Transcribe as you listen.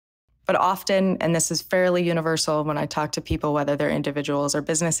But often, and this is fairly universal when I talk to people, whether they're individuals or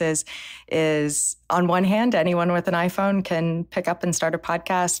businesses, is on one hand, anyone with an iPhone can pick up and start a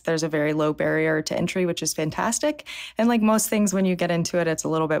podcast. There's a very low barrier to entry, which is fantastic. And like most things, when you get into it, it's a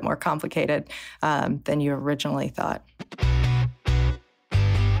little bit more complicated than you originally thought.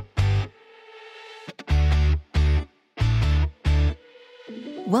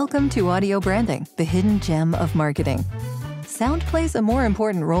 Welcome to Audio Branding, the hidden gem of marketing. Sound plays a more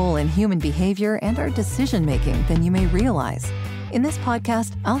important role in human behavior and our decision-making than you may realize. In this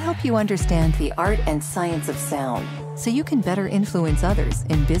podcast, I'll help you understand the art and science of sound so you can better influence others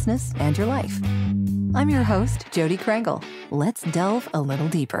in business and your life. I'm your host, Jody Krangle. Let's delve a little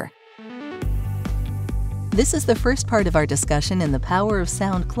deeper. This is the first part of our discussion in the Power of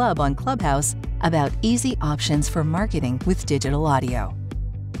Sound Club on Clubhouse about easy options for marketing with digital audio.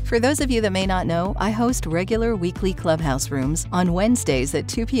 For those of you that may not know, I host regular weekly Clubhouse rooms on Wednesdays at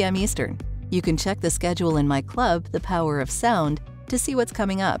 2 p.m. Eastern. You can check the schedule in my club, The Power of Sound, to see what's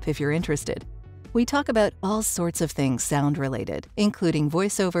coming up if you're interested. We talk about all sorts of things sound-related, including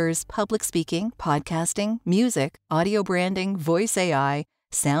voiceovers, public speaking, podcasting, music, audio branding, voice AI,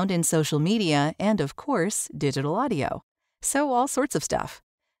 sound in social media, and of course, digital audio. So all sorts of stuff.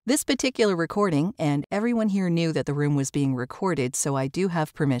 This particular recording, and everyone here knew that the room was being recorded, so I do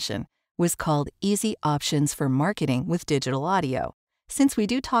have permission, was called Easy Options for Marketing with Digital Audio, since we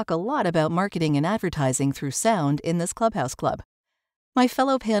do talk a lot about marketing and advertising through sound in this Clubhouse Club. My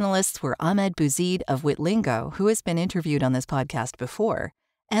fellow panelists were Ahmed Bouzid of Witlingo, who has been interviewed on this podcast before,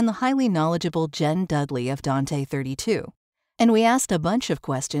 and the highly knowledgeable Jenn Dudley of Dante 32. And we asked a bunch of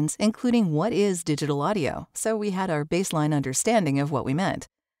questions, including what is digital audio, so we had our baseline understanding of what we meant.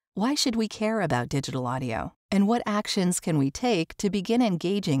 Why should we care about digital audio? And what actions can we take to begin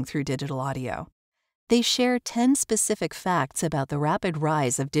engaging through digital audio? They share 10 specific facts about the rapid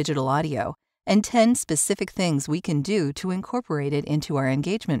rise of digital audio and 10 specific things we can do to incorporate it into our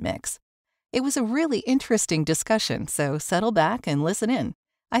engagement mix. It was a really interesting discussion, so settle back and listen in.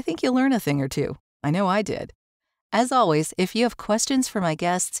 I think you'll learn a thing or two. I know I did. As always, if you have questions for my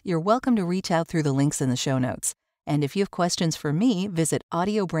guests, you're welcome to reach out through the links in the show notes. And if you have questions for me, visit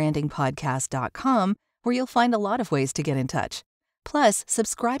audiobrandingpodcast.com, where you'll find a lot of ways to get in touch. Plus,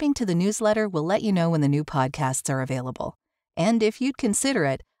 subscribing to the newsletter will let you know when the new podcasts are available. And if you'd consider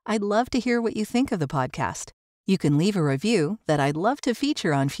it, I'd love to hear what you think of the podcast. You can leave a review that I'd love to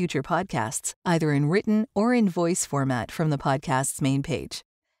feature on future podcasts, either in written or in voice format from the podcast's main page.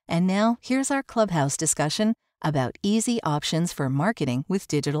 And now, here's our Clubhouse discussion about easy options for marketing with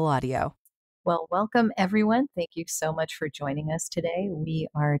digital audio. Well, welcome everyone. Thank you so much for joining us today. We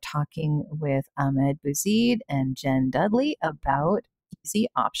are talking with Ahmed Bouzid and Jenn Dudley about easy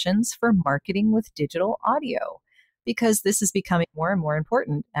options for marketing with digital audio, because this is becoming more and more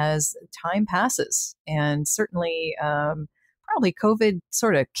important as time passes. And certainly, probably COVID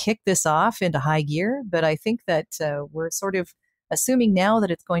sort of kicked this off into high gear, but I think that we're sort of assuming now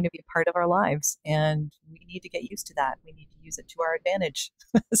that it's going to be a part of our lives, and we need to get used to that. We need to use it to our advantage,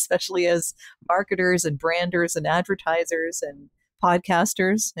 especially as marketers and branders and advertisers and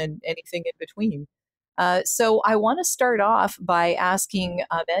podcasters and anything in between. So I want to start off by asking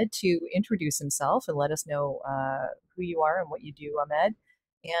Ahmed to introduce himself and let us know who you are and what you do, Ahmed.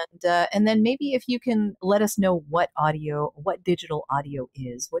 And then maybe if you can let us know what digital audio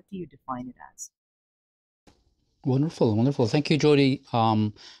is. What do you define it as? Wonderful, wonderful. Thank you, Jody.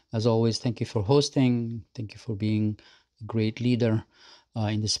 As always, thank you for hosting. Thank you for being a great leader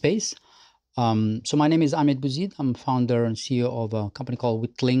in the space. So my name is Ahmed Bouzid. I'm founder and CEO of a company called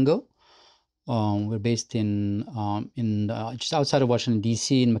Witlingo. We're based in just outside of Washington,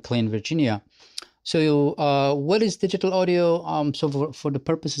 D.C. in McLean, Virginia. So what is digital audio? So for the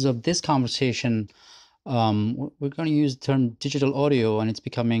purposes of this conversation, we're going to use the term digital audio, and it's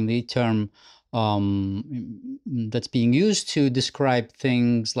becoming the term that's being used to describe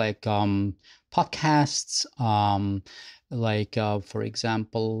things like podcasts, for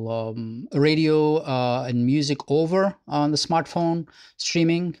example, radio and music over on the smartphone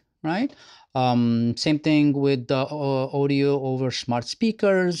streaming, right? Same thing with audio over smart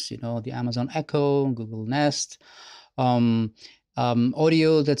speakers, the Amazon Echo, Google Nest, audio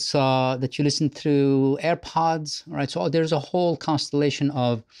that you listen through AirPods, right? So there's a whole constellation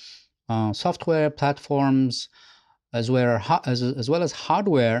of software platforms, as well as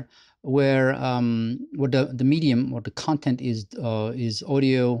hardware, where the medium or the content is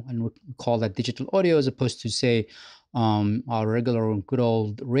audio, and we call that digital audio, as opposed to, say, our regular good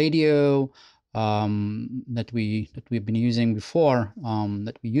old radio that we've been using before,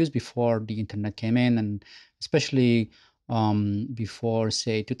 that we used before the internet came in, and especially before,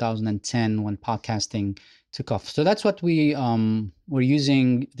 say, 2010 when podcasting took off. So that's what we were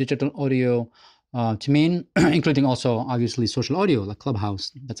using digital audio to mean, including also obviously social audio like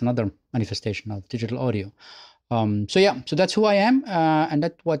Clubhouse. That's another manifestation of digital audio. So that's who I am, and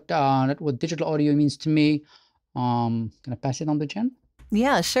that's what digital audio means to me. Can I pass it on to Jenn?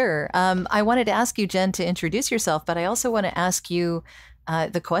 Yeah, sure. I wanted to ask you, Jenn, to introduce yourself, but I also want to ask you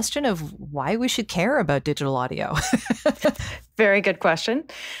the question of why we should care about digital audio. Very good question.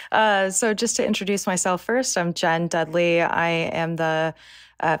 So just to introduce myself first, I'm Jenn Dudley. I am the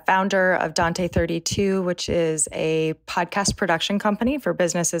founder of Dante 32, which is a podcast production company for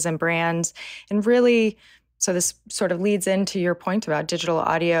businesses and brands. And really, so this sort of leads into your point about digital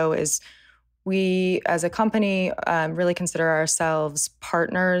audio is we, as a company, really consider ourselves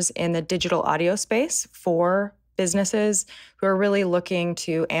partners in the digital audio space for businesses who are really looking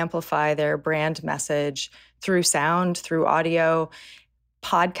to amplify their brand message through sound, through audio.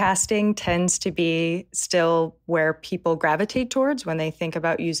 Podcasting tends to be still where people gravitate towards when they think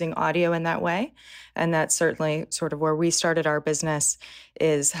about using audio in that way. And that's certainly sort of where we started our business,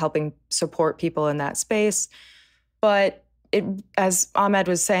 is helping support people in that space. But as Ahmed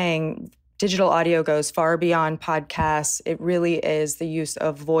was saying, digital audio goes far beyond podcasts. It really is the use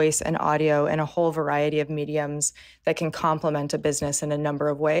of voice and audio in a whole variety of mediums that can complement a business in a number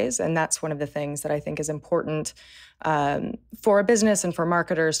of ways. And that's one of the things that I think is important for a business and for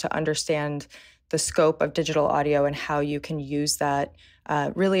marketers to understand the scope of digital audio and how you can use that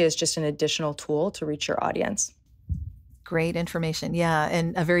really as just an additional tool to reach your audience. Great information. Yeah.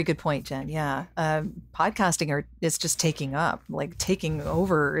 And a very good point, Jenn. Yeah. Podcasting is just taking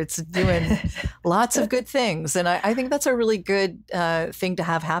over. It's doing lots of good things. And I think that's a really good thing to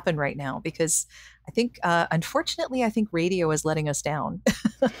have happen right now, because I think, unfortunately, I think radio is letting us down.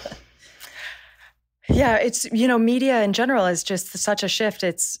 Yeah, it's, media in general is just such a shift.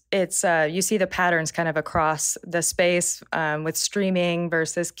 It's you see the patterns kind of across the space with streaming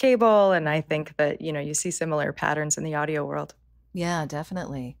versus cable. And I think that, you see similar patterns in the audio world. Yeah,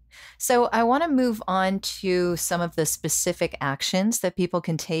 definitely. So I want to move on to some of the specific actions that people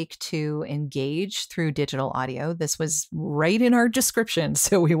can take to engage through digital audio. This was right in our description,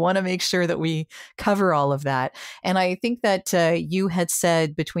 so we want to make sure that we cover all of that. And I think that you had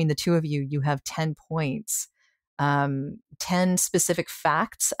said between the two of you, you have 10 points, 10 specific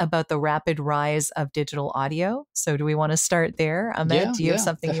facts about the rapid rise of digital audio. So do we want to start there? Ahmed, do you have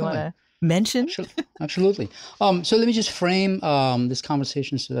something definitely. You want to mention? Absolutely. So let me just frame this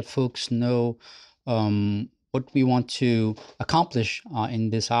conversation so that folks know what we want to accomplish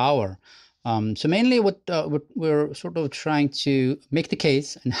in this hour. So mainly what we're sort of trying to make the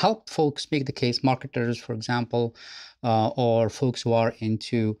case and help folks make the case, marketers, for example, or folks who are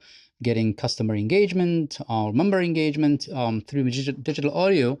into getting customer engagement or member engagement through digital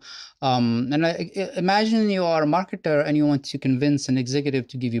audio. And imagine you are a marketer and you want to convince an executive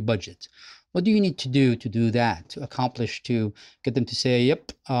to give you budget. What do you need to do that, to accomplish, to get them to say,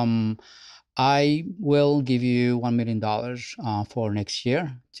 yep, I will give you $1 million for next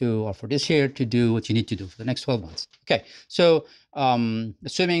year or for this year to do what you need to do for the next 12 months. Okay, so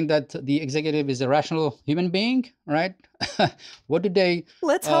assuming that the executive is a rational human being, right? What do they?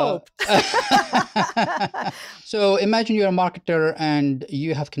 Let's hope. So imagine you're a marketer and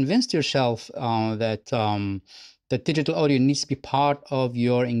you have convinced yourself that digital audio needs to be part of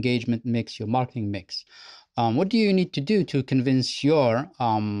your engagement mix, your marketing mix. What do you need to do to convince your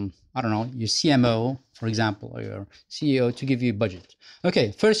your CMO, for example, or your CEO to give you a budget?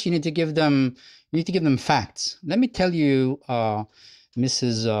 Okay, first you need to give them facts. Let me tell you,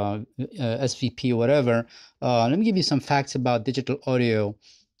 Mrs. SVP, whatever. Let me give you some facts about digital audio.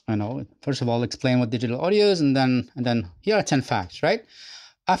 First of all, explain what digital audio is, and then here are 10 facts, right?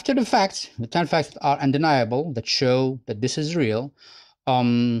 After the 10 facts are undeniable, that show that this is real.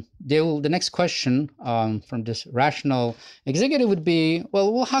 The next question from this rational executive would be,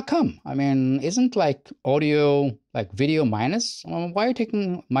 well, how come? I mean, isn't like audio like video minus? Why are you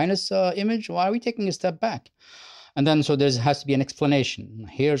taking minus image? Why are we taking a step back? And then so there has to be an explanation.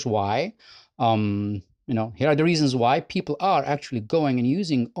 Here's why. Here are the reasons why people are actually going and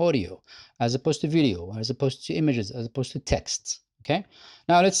using audio as opposed to video, as opposed to images, as opposed to texts. Okay.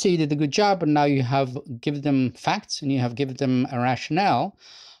 Now let's say you did a good job, and now you have given them facts and you have given them a rationale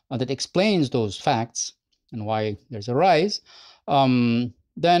that explains those facts and why there's a rise.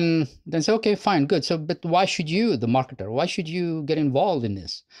 Then say, okay, fine, good. So, but why should you, the marketer, why should you get involved in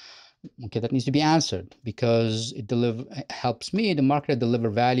this? Okay, that needs to be answered, because it helps me, the marketer,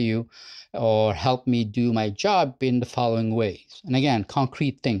 deliver value or help me do my job in the following ways. And again,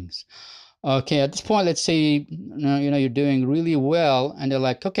 concrete things. Okay, at this point, let's say you're doing really well, and they're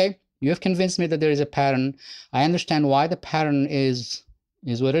like, okay, you have convinced me that there is a pattern. I understand why the pattern is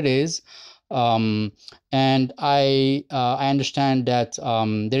what it is, and I understand that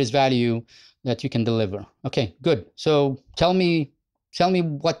there is value that you can deliver. Okay, good. So tell me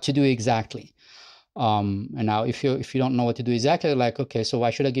what to do exactly. And now if you don't know what to do exactly, like, okay, so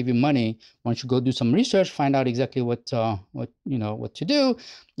why should I give you money? Why don't you go do some research, find out exactly what to do,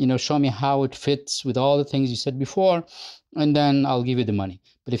 show me how it fits with all the things you said before, and then I'll give you the money.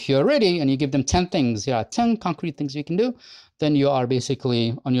 But if you're ready and you give them 10 things, 10 concrete things you can do, then you are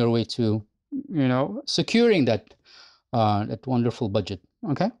basically on your way to, securing that wonderful budget.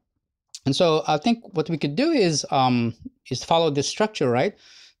 Okay. And so I think what we could do is follow this structure, right?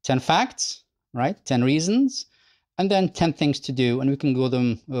 10 facts, right? 10 reasons, and then 10 things to do, and we can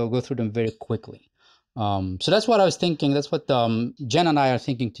go through them very quickly. So that's what I was thinking. That's what Jenn and I are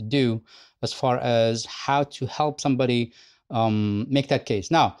thinking to do as far as how to help somebody make that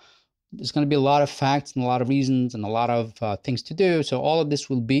case. Now, there's going to be a lot of facts and a lot of reasons and a lot of things to do. So all of this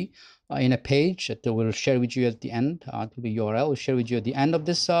will be in a page that we'll share with you at the end. To the URL, we'll share with you at the end of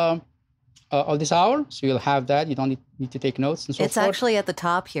this hour, so you'll have that. You don't need to take notes and so it's forth. actually at the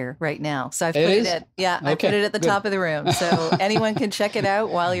top here right now, so I've put it at I put it at the top of the room, so anyone can check it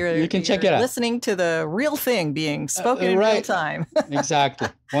out while you're check it out, listening to the real thing being spoken in real time. Exactly.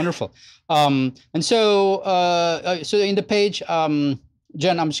 Wonderful. And so in the page,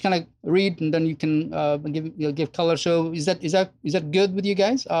 Jenn, I'm just gonna read, and then you can give color. So is that good with you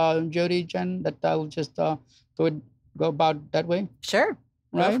guys, Jody, Jenn? That I'll just go about that way. Sure.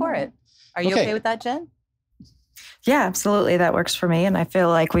 Right? Go for it. Are you okay with that, Jenn? Yeah, absolutely. That works for me. And I feel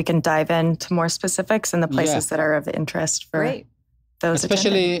like we can dive into more specifics in the places that are of interest for those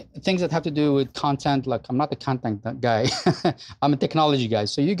especially attending. Things that have to do with content. Like, I'm not the content guy. I'm a technology guy.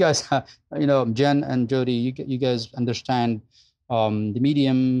 So you guys, Jenn and Jody, you guys understand the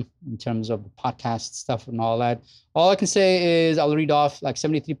medium in terms of the podcast stuff and all that. All I can say is I'll read off, like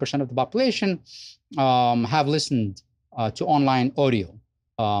 73% of the population have listened to online audio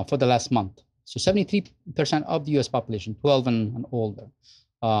for the last month. So 73% of the US population, 12 and older,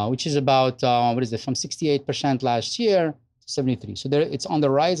 which is about, from 68% last year to 73. So it's on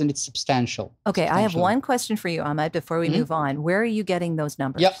the rise, and it's substantial. Okay, I have one question for you, Ahmed, before we move on. Where are you getting those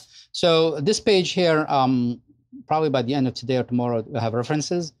numbers? Yep. So this page here, probably by the end of today or tomorrow, we'll have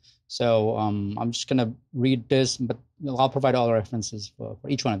references. So I'm just going to read this, but I'll provide all the references for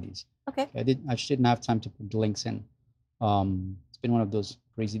each one of these. Okay. I just didn't have time to put the links in. It's been one of those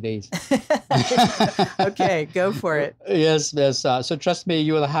crazy days. Okay, go for it. Yes. So trust me,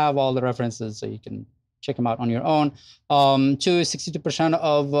 you will have all the references, so you can check them out on your own. 62%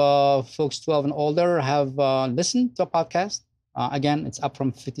 of folks 12 and older have listened to a podcast. Again, it's up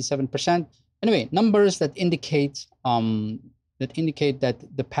from 57%. Anyway, numbers that indicate that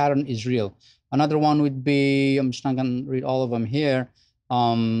the pattern is real. Another one would be, I'm just not going to read all of them here.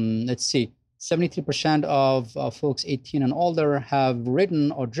 Let's see. 73% of folks 18 and older have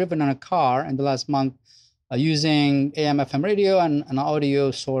ridden or driven in a car in the last month using AM/FM radio and an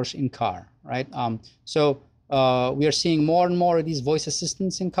audio source in car, right? So we are seeing more and more of these voice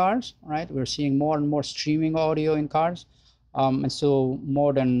assistants in cars, right? We're seeing more and more streaming audio in cars. And so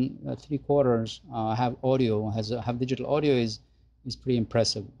more than 3/4 have digital audio is pretty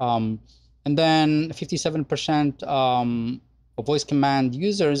impressive. And then 57% voice command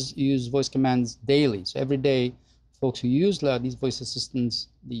users use voice commands daily. So every day, folks who use these voice assistants,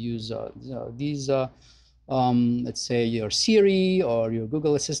 they use these, let's say your Siri or your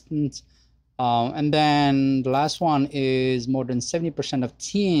Google Assistant. And then the last one is more than 70% of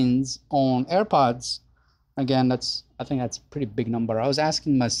teens own AirPods. Again, I think that's a pretty big number. I was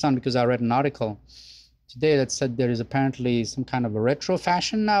asking my son, because I read an article today that said there is apparently some kind of a retro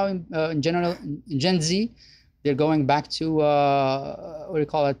fashion now in general, in Gen Z. They're going back to what do you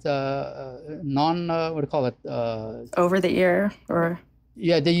call it? Over the ear, or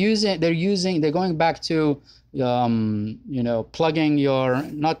they're going back to plugging your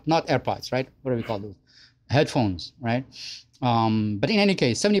not AirPods, right? What do we call those? Headphones, right? But in any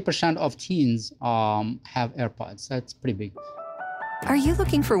case, 70% of teens have AirPods. That's pretty big. Are you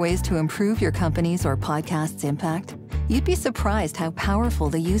looking for ways to improve your company's or podcast's impact? You'd be surprised how powerful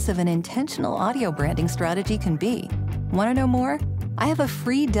the use of an intentional audio branding strategy can be. Want to know more? I have a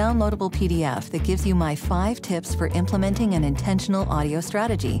free downloadable PDF that gives you my 5 tips for implementing an intentional audio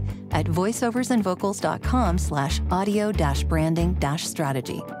strategy at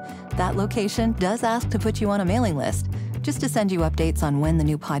voiceoversandvocals.com/audio-branding-strategy. That location does ask to put you on a mailing list, just to send you updates on when the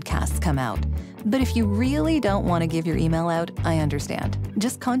new podcasts come out. But if you really don't want to give your email out, I understand.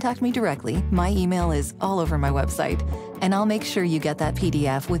 Just contact me directly. My email is all over my website, and I'll make sure you get that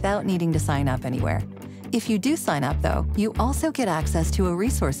PDF without needing to sign up anywhere. If you do sign up, though, you also get access to a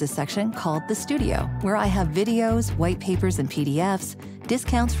resources section called The Studio, where I have videos, white papers, and PDFs,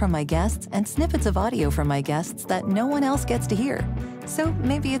 discounts from my guests, and snippets of audio from my guests that no one else gets to hear. So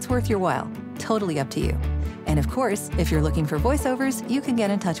maybe it's worth your while. Totally up to you. And of course, if you're looking for voiceovers, you can get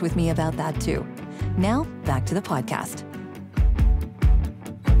in touch with me about that too. Now, back to the podcast.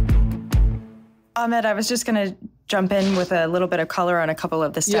 Ahmed, I was just going to jump in with a little bit of color on a couple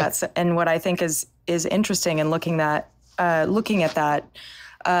of the stats. And what I think is interesting in looking at that,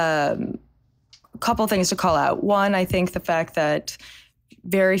 couple things to call out. One, I think the fact that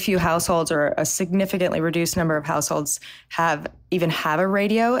very few households, or a significantly reduced number of households, have a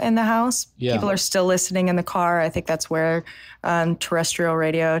radio in the house. Yeah. People are still listening in the car. I think that's where terrestrial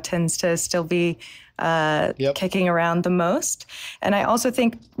radio tends to still be kicking around the most. And I also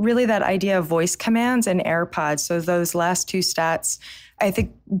think really that idea of voice commands and AirPods, so those last two stats, I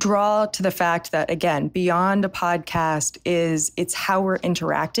think draw to the fact that, again, beyond a podcast it's how we're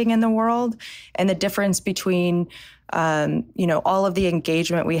interacting in the world, and the difference between all of the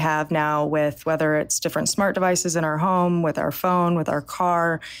engagement we have now with whether it's different smart devices in our home, with our phone, with our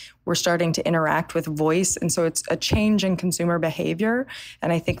car, we're starting to interact with voice. And so it's a change in consumer behavior.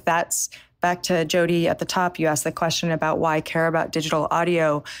 And I think that's back to Jody at the top. You asked the question about why care about digital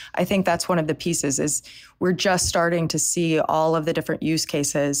audio. I think that's one of the pieces, is we're just starting to see all of the different use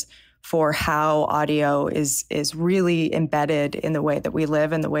cases for how audio is really embedded in the way that we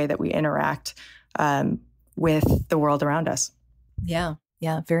live and the way that we interact with the world around us. Yeah,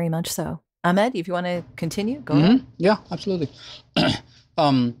 very much so. Ahmed, if you want to continue, go ahead. Yeah, absolutely.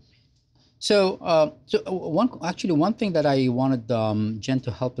 So one thing that I wanted Jenn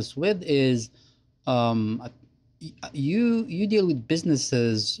to help us with is you deal with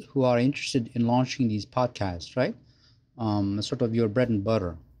businesses who are interested in launching these podcasts, right? Sort of your bread and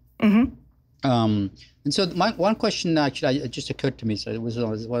butter. Mm-hmm. And so my one question actually just occurred to me, so it was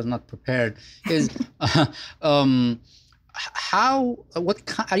not prepared, is how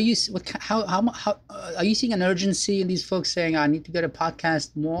are you seeing an urgency in these folks saying I need to get a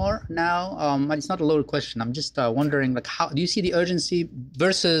podcast more now? It's not a loaded question. I'm just wondering, like, how do you see the urgency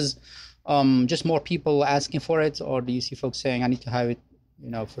versus just more people asking for it, or do you see folks saying I need to have it,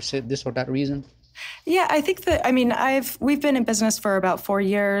 for this or that reason? Yeah, I think that, we've been in business for about 4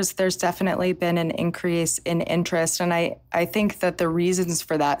 years. There's definitely been an increase in interest. And I think that the reasons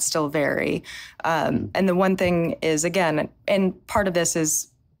for that still vary. And the one thing is, again, and part of this is,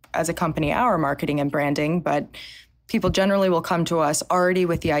 as a company, our marketing and branding, but people generally will come to us already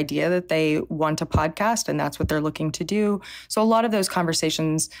with the idea that they want a podcast, and that's what they're looking to do. So a lot of those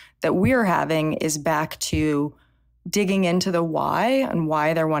conversations that we're having is back to digging into the why and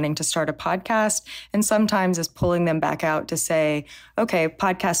why they're wanting to start a podcast. And sometimes is pulling them back out to say, okay,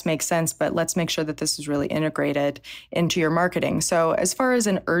 podcast makes sense, but let's make sure that this is really integrated into your marketing. So as far as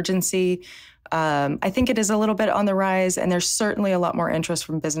an urgency, I think it is a little bit on the rise, and there's certainly a lot more interest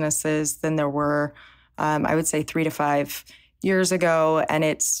from businesses than there were, I would say 3 to 5 years ago. And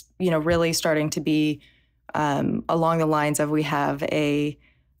it's, really starting to be along the lines of, we have a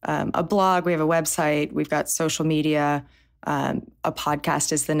blog, we have a website, we've got social media, a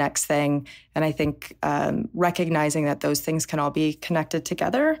podcast is the next thing. And I think recognizing that those things can all be connected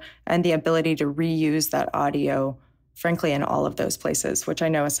together, and the ability to reuse that audio, frankly, in all of those places, which I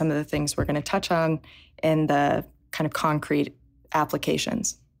know is some of the things we're going to touch on in the kind of concrete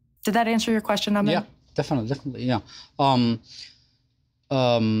applications. Did that answer your question, Ahmed? Yeah, definitely, yeah. And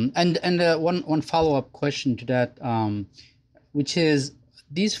one follow-up question to that, which is,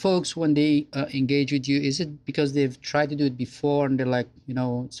 these folks, when they engage with you, is it because they've tried to do it before and they're like,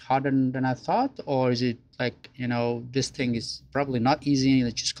 it's harder than I thought? Or is it like, this thing is probably not easy,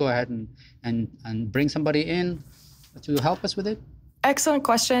 let's just go ahead and bring somebody in to help us with it? Excellent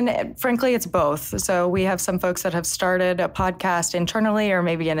question. Frankly, it's both. So we have some folks that have started a podcast internally, or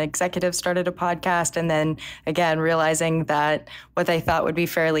maybe an executive started a podcast, and then again, realizing that what they thought would be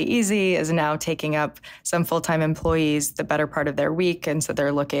fairly easy is now taking up some full-time employees the better part of their week. And so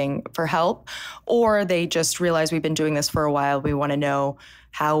they're looking for help, or they just realize we've been doing this for a while. We want to know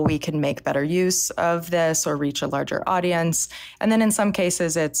how we can make better use of this or reach a larger audience. And then in some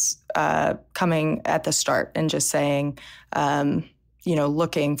cases, it's coming at the start and just saying,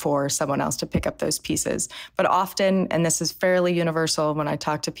 looking for someone else to pick up those pieces. But often, and this is fairly universal when I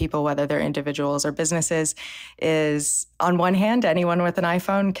talk to people, whether they're individuals or businesses, is on one hand, anyone with an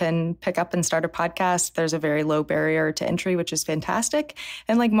iPhone can pick up and start a podcast. There's a very low barrier to entry, which is fantastic.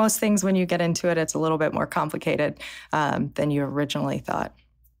 And like most things, when you get into it, it's a little bit more complicated than you originally thought.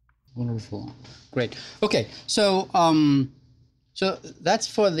 Wonderful. Great. Okay. So that's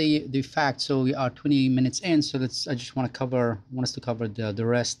for the fact. So we are 20 minutes in. So I just want us to cover the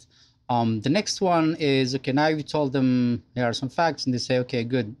rest. The next one is, okay, now you told them there are some facts and they say, okay,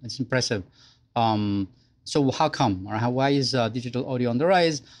 good. It's impressive. So how come, or why is digital audio on the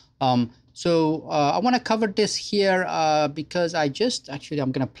rise? So I want to cover this here because I'm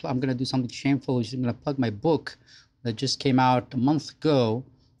gonna do something shameful, which is I'm gonna plug my book that just came out a month ago.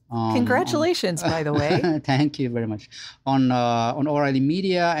 Congratulations, by the way. Thank you very much. On O'Reilly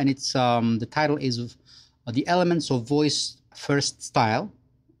Media, and it's the title is The Elements of Voice First Style.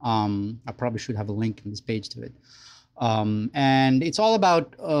 I probably should have a link in this page to it. And it's all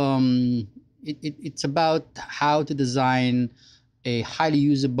about it's about how to design a highly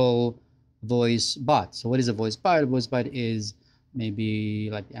usable voice bot. So what is a voice bot? A voice bot is maybe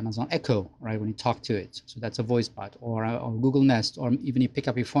like the Amazon Echo, right? When you talk to it. So that's a voice bot, or Google Nest, or even you pick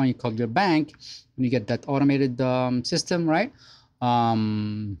up your phone, you call your bank, and you get that automated system, right?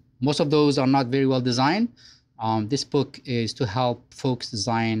 Most of those are not very well designed. This book is to help folks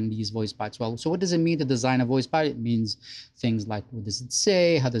design these voice bots well. So what does it mean to design a voice bot? It means things like, what does it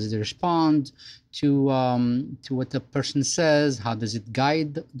say? How does it respond to what the person says? How does it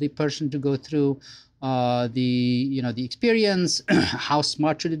guide the person to go through the experience? How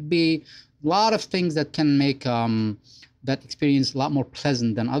smart should it be? A lot of things that can make that experience a lot more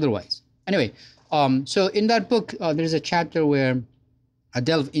pleasant than otherwise. Anyway, so in that book, there's a chapter where I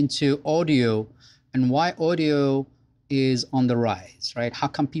delve into audio and why audio is on the rise, right? How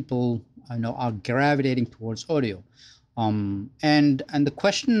come people are gravitating towards audio? And the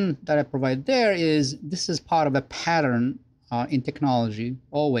question that I provide there is, this is part of a pattern in technology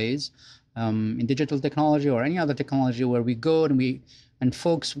always. In digital technology or any other technology, where we go and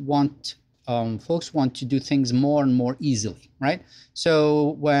folks want to do things more and more easily, right?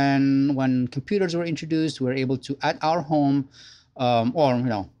 So when computers were introduced, we were able to, at our home,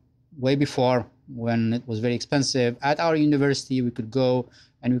 or way before, when it was very expensive, at our university, we could go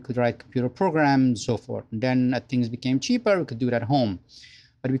and we could write computer programs and so forth. And then as things became cheaper, we could do it at home.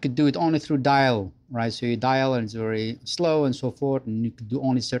 But we could do it only through dial, right? So you dial and it's very slow and so forth, and you could do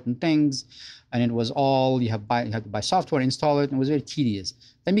only certain things. And it was all, you have to buy software, install it, and it was very tedious.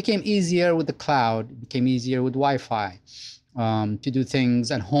 Then it became easier with the cloud, it became easier with Wi-Fi to do things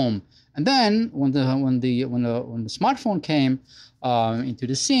at home. And then when the smartphone came into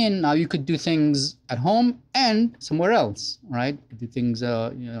the scene, now you could do things at home and somewhere else, right? You could do things,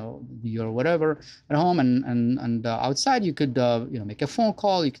 your whatever at home, and outside you could, make a phone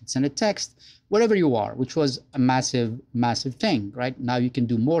call, you could send a text, wherever you are, which was a massive, massive thing, right? Now you can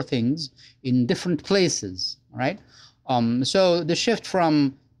do more things in different places, right? So the shift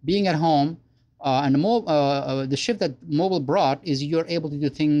from being at home and the shift that mobile brought is you're able to do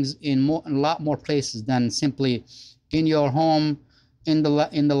things in a lot more places than simply in your home, in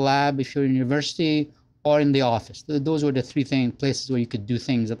the lab if you're in university, or in the office. Those were the three places where you could do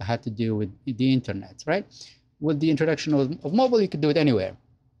things that had to do with the internet, right? With the introduction of mobile, you could do it anywhere.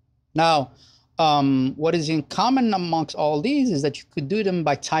 Now, what is in common amongst all these is that you could do them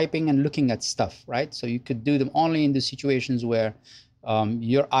by typing and looking at stuff, right? So you could do them only in the situations where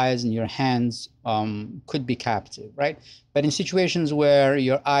your eyes and your hands could be captive, right? But in situations where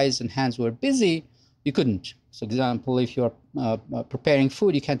your eyes and hands were busy, you couldn't. So, example, if you're preparing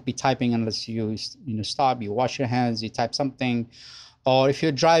food, you can't be typing unless you stop, you wash your hands, you type something. Or if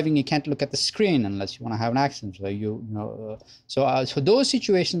you're driving, you can't look at the screen unless you want to have an accident. So so those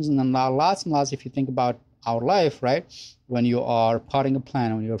situations, and then lots and lots. If you think about our life, right? When you are potting a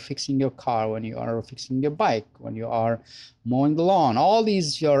plant, when you're fixing your car, when you are fixing your bike, when you are mowing the lawn, all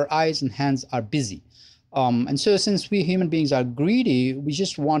these, your eyes and hands are busy. And so since we human beings are greedy, we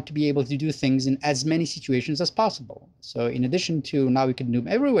just want to be able to do things in as many situations as possible. So in addition to now we can do them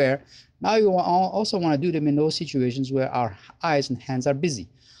everywhere, now you also want to do them in those situations where our eyes and hands are busy.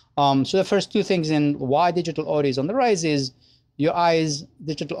 So the first two things in why digital audio is on the rise is your eyes,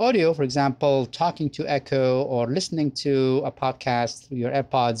 digital audio, for example, talking to Echo or listening to a podcast through your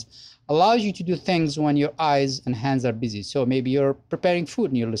AirPods, allows you to do things when your eyes and hands are busy. So maybe you're preparing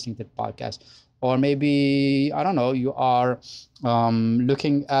food and you're listening to the podcast, or maybe, I don't know, you are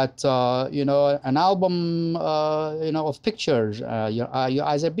looking at, an album, of pictures. Your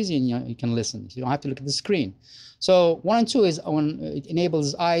eyes are busy and you can listen. You don't have to look at the screen. So 1 and 2 is when it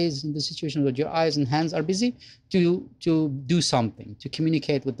enables eyes in the situation where your eyes and hands are busy to do something, to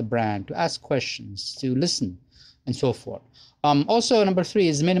communicate with the brand, to ask questions, to listen, and so forth. Also, number 3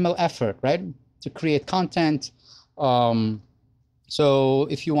 is minimal effort, right? To create content. So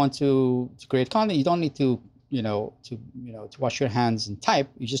if you want to create content, you don't need to wash your hands and type.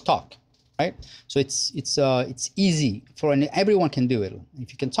 You just talk, right? So it's easy for everyone can do it.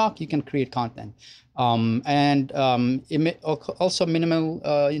 If you can talk, you can create content. Also minimal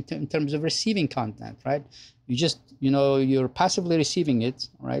in terms of receiving content, right? You just, you're passively receiving it,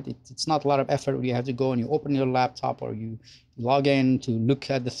 right? It's not a lot of effort where you have to go and you open your laptop or you log in to look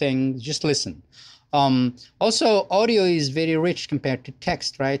at the thing. Just listen. Also, audio is very rich compared to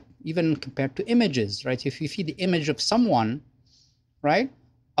text, right? Even compared to images, right? If you see the image of someone, right?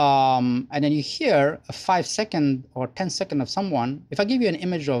 And then you hear a 5-second or 10-second of someone. If I give you an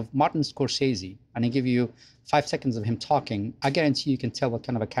image of Martin Scorsese and I give you 5 seconds of him talking, I guarantee you can tell what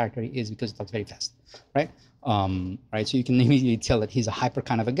kind of a character he is because he talks very fast, right? Right. So you can immediately tell that he's a hyper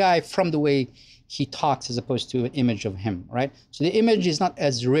kind of a guy from the way he talks as opposed to an image of him, right? So the image is not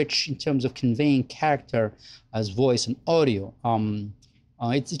as rich in terms of conveying character as voice and audio.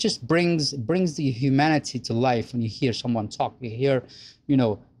 It just brings the humanity to life when you hear someone talk. You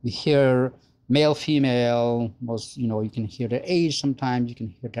hear male, female, you can hear their age sometimes, you can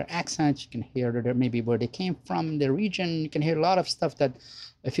hear their accent, you can hear maybe where they came from, their region, you can hear a lot of stuff that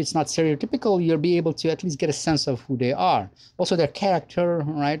if it's not stereotypical, you'll be able to at least get a sense of who they are. Also their character,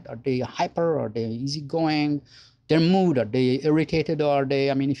 right? Are they hyper? Are they easygoing? Their mood, are they irritated? Or are they,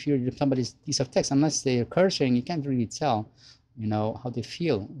 if you're somebody's piece of text, unless they're cursing, you can't really tell, how they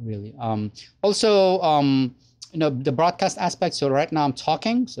feel really. The broadcast aspect. So right now I'm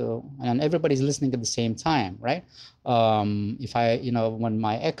talking, and everybody's listening at the same time, right? If when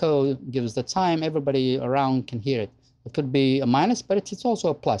my echo gives the time, everybody around can hear it. It could be a minus, but it's also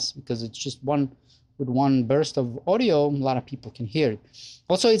a plus because it's just with one burst of audio, a lot of people can hear it.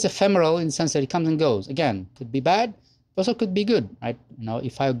 Also, it's ephemeral in the sense that it comes and goes. Again, could be bad, also could be good, right?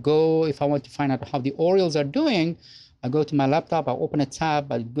 If I want to find out how the Orioles are doing, I go to my laptop, I open a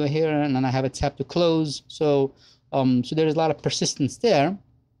tab, I go here, and then I have a tab to close. So there is a lot of persistence there,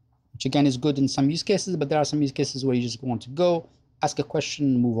 which again is good in some use cases, but there are some use cases where you just want to go, ask a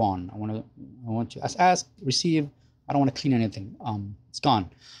question, move on. I want to ask, receive. I don't want to clean anything. It's gone.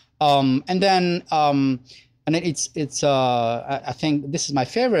 And then I think this is my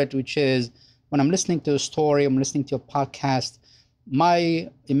favorite, which is when I'm listening to a story, I'm listening to a podcast, my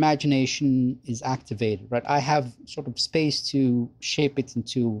imagination is activated, right? I have sort of space to shape it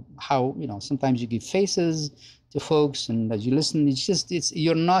into how, sometimes you give faces to folks, and as you listen,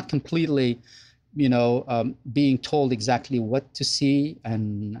 you're not completely, being told exactly what to see,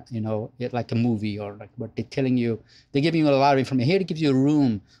 and like a movie or like what they're telling you. They're giving you a lot of information. Here it gives you a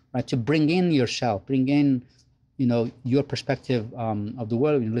room, right, to bring in yourself, bring in, your perspective of the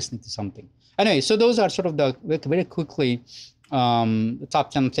world when you're listening to something. Anyway, so those are sort of very quickly the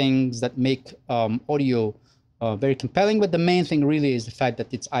top 10 things that make audio very compelling. But the main thing really is the fact that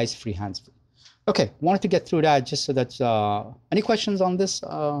it's eyes-free, hands-free. Okay, wanted to get through that just so that any questions on this?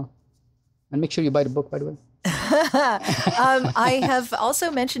 And make sure you buy the book, by the way. I have also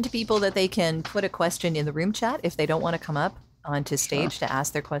mentioned to people that they can put a question in the room chat if they don't want to come up onto stage to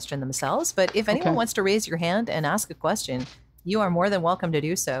ask their question themselves. But if anyone wants to raise your hand and ask a question, you are more than welcome to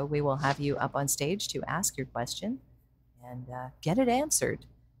do so. We will have you up on stage to ask your question and get it answered.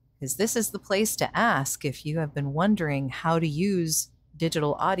 Because this is the place to ask if you have been wondering how to use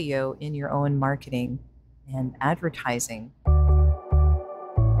digital audio in your own marketing and advertising.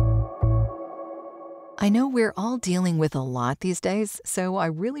 I know we're all dealing with a lot these days, so I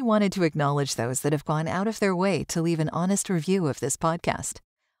really wanted to acknowledge those that have gone out of their way to leave an honest review of this podcast.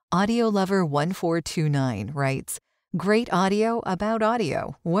 Audio Lover 1429 writes, "Great audio about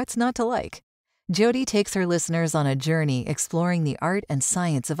audio. What's not to like?" Jody takes her listeners on a journey exploring the art and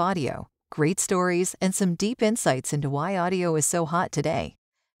science of audio. Great stories and some deep insights into why audio is so hot today.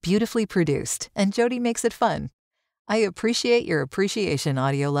 Beautifully produced, and Jody makes it fun. I appreciate your appreciation,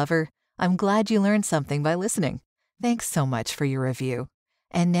 Audio Lover. I'm glad you learned something by listening. Thanks so much for your review.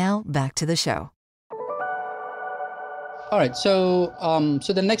 And now back to the show. All right, so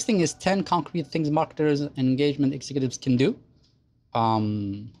the next thing is 10 concrete things marketers and engagement executives can do.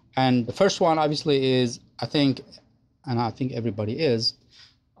 And the first one obviously is, I think everybody is,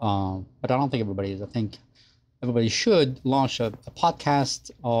 but I don't think everybody is. I think everybody should launch a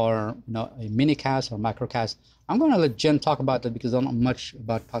podcast or a mini cast or macrocast. I'm going to let Jenn talk about that because I don't know much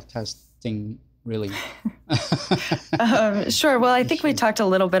about podcasting really. Sure. Well, I think we talked a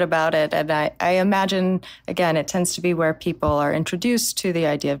little bit about it. And I imagine, again, it tends to be where people are introduced to the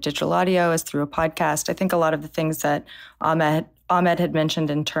idea of digital audio is through a podcast. I think a lot of the things that Ahmed had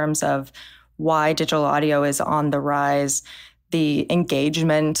mentioned in terms of why digital audio is on the rise, the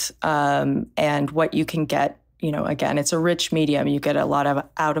engagement and what you can get, again, it's a rich medium. You get a lot of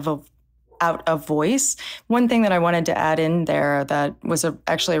out of voice. One thing that I wanted to add in there that was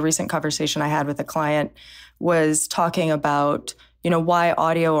actually a recent conversation I had with a client was talking about, why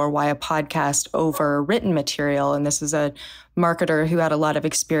audio or why a podcast over written material. And this is a marketer who had a lot of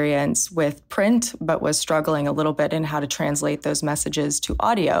experience with print, but was struggling a little bit in how to translate those messages to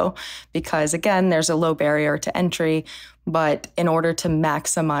audio, because again, there's a low barrier to entry. But in order to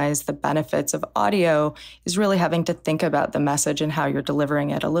maximize the benefits of audio is really having to think about the message and how you're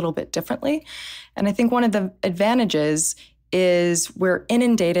delivering it a little bit differently. And I think one of the advantages is we're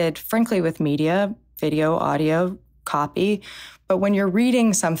inundated, frankly, with media, video, audio, copy. But when you're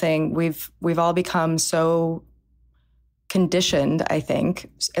reading something, we've all become so conditioned, I think,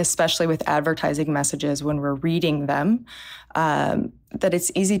 especially with advertising messages when we're reading them, that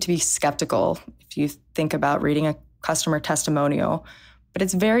it's easy to be skeptical if you think about reading a customer testimonial. But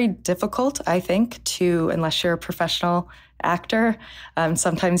it's very difficult, I think, unless you're a professional actor,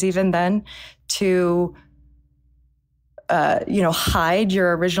 sometimes even then, to hide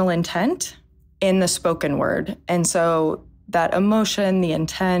your original intent in the spoken word. And so that emotion, the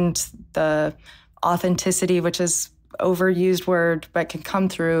intent, the authenticity, which is overused word, but can come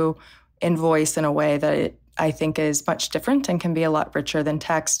through in voice in a way that I think is much different and can be a lot richer than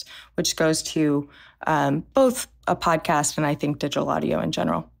text, which goes to both a podcast and I think digital audio in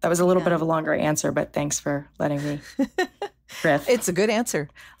general. That was a little bit of a longer answer, but thanks for letting me riff. It's a good answer.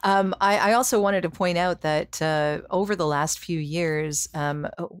 I also wanted to point out that over the last few years,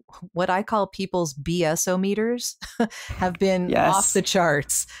 what I call people's BS-o-meters have been off the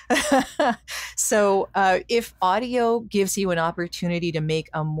charts. So if audio gives you an opportunity to make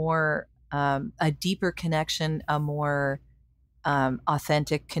a deeper connection, a more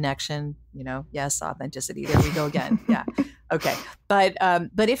authentic connection, yes, authenticity. There we go again. Yeah. Okay. But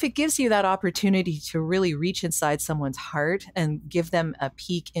if it gives you that opportunity to really reach inside someone's heart and give them a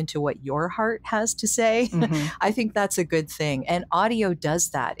peek into what your heart has to say, I think that's a good thing. And audio does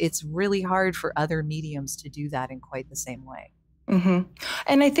that. It's really hard for other mediums to do that in quite the same way. Mm-hmm.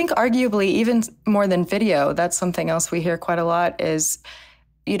 And I think arguably even more than video, that's something else we hear quite a lot is,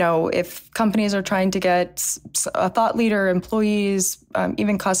 if companies are trying to get a thought leader, employees,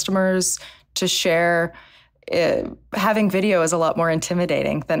 even customers to share, having video is a lot more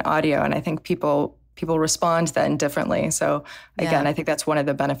intimidating than audio. And I think people respond then differently. So again, I think that's one of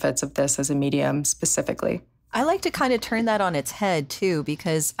the benefits of this as a medium specifically. I like to kind of turn that on its head too,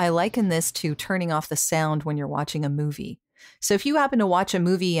 because I liken this to turning off the sound when you're watching a movie. So if you happen to watch a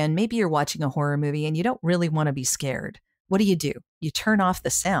movie and maybe you're watching a horror movie and you don't really want to be scared, what do? You turn off the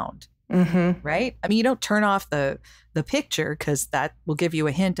sound, right? I mean, you don't turn off the picture because that will give you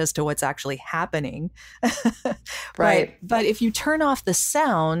a hint as to what's actually happening. Right. But if you turn off the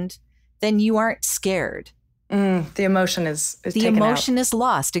sound, then you aren't scared. The emotion is the emotion is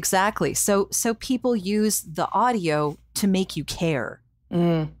lost. Exactly. So people use the audio to make you care.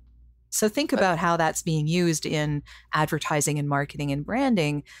 So think about how that's being used in advertising and marketing and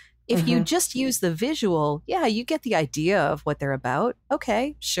branding. If you just use the visual, you get the idea of what they're about.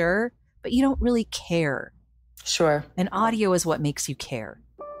 Okay, sure. But you don't really care. Sure. And audio is what makes you care.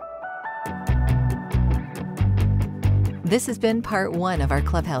 This has been part 1 of our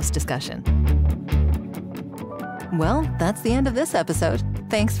Clubhouse discussion. Well, that's the end of this episode.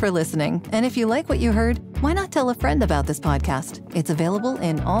 Thanks for listening. And if you like what you heard, why not tell a friend about this podcast? It's available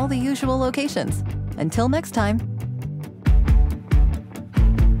in all the usual locations. Until next time.